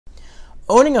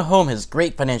Owning a home has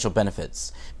great financial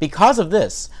benefits. Because of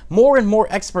this, more and more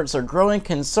experts are growing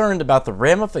concerned about the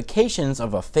ramifications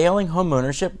of a failing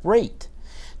homeownership rate.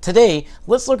 Today,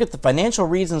 let's look at the financial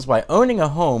reasons why owning a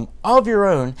home of your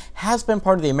own has been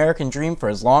part of the American dream for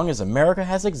as long as America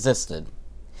has existed.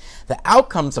 The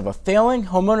outcomes of a failing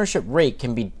homeownership rate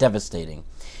can be devastating.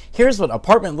 Here's what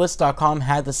ApartmentList.com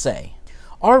had to say.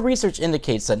 Our research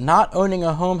indicates that not owning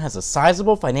a home has a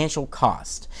sizable financial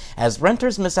cost, as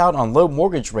renters miss out on low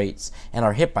mortgage rates and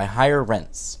are hit by higher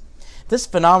rents. This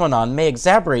phenomenon may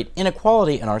exacerbate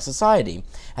inequality in our society,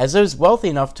 as those wealthy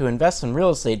enough to invest in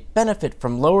real estate benefit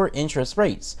from lower interest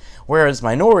rates, whereas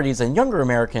minorities and younger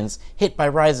Americans hit by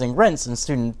rising rents and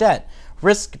student debt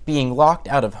risk being locked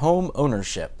out of home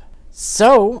ownership.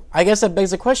 So, I guess that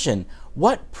begs the question,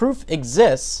 what proof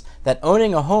exists that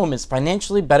owning a home is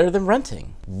financially better than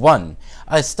renting? 1.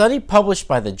 A study published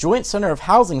by the Joint Center of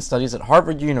Housing Studies at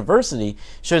Harvard University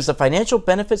shows the financial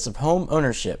benefits of home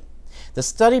ownership. The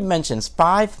study mentions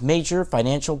 5 major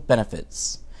financial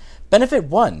benefits. Benefit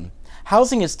 1.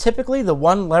 Housing is typically the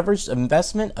one leveraged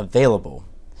investment available.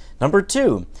 Number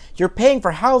 2. You're paying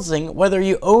for housing whether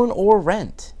you own or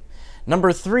rent.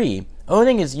 Number 3.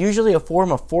 Owning is usually a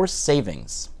form of forced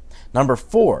savings. Number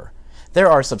 4. There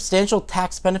are substantial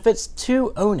tax benefits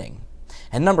to owning.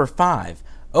 And number 5.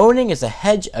 Owning is a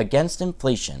hedge against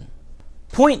inflation.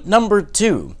 Point number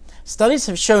 2. Studies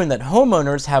have shown that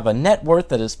homeowners have a net worth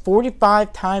that is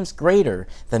 45 times greater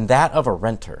than that of a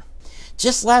renter.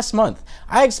 Just last month,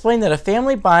 I explained that a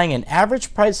family buying an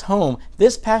average price home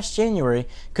this past January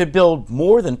could build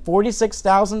more than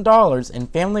 $46,000 in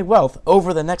family wealth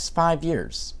over the next 5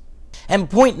 years. And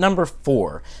point number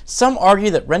 4, some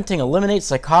argue that renting eliminates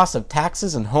the cost of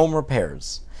taxes and home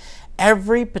repairs.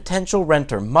 Every potential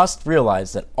renter must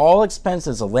realize that all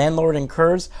expenses a landlord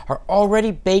incurs are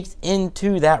already baked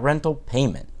into that rental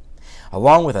payment,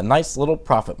 along with a nice little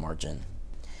profit margin.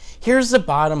 Here's the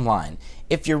bottom line.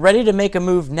 If you're ready to make a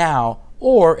move now,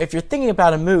 or if you're thinking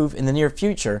about a move in the near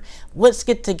future, let's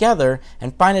get together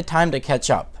and find a time to catch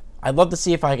up. I'd love to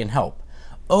see if I can help.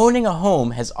 Owning a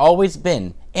home has always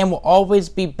been and will always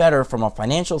be better from a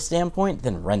financial standpoint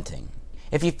than renting.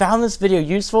 If you found this video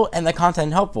useful and the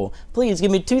content helpful, please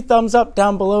give me 2 thumbs up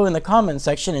down below in the comment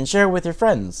section and share it with your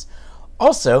friends.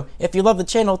 Also, if you love the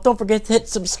channel, don't forget to hit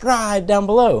subscribe down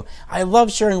below. I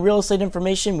love sharing real estate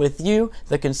information with you,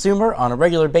 the consumer, on a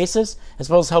regular basis, as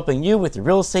well as helping you with your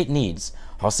real estate needs.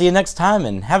 I'll see you next time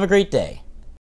and have a great day.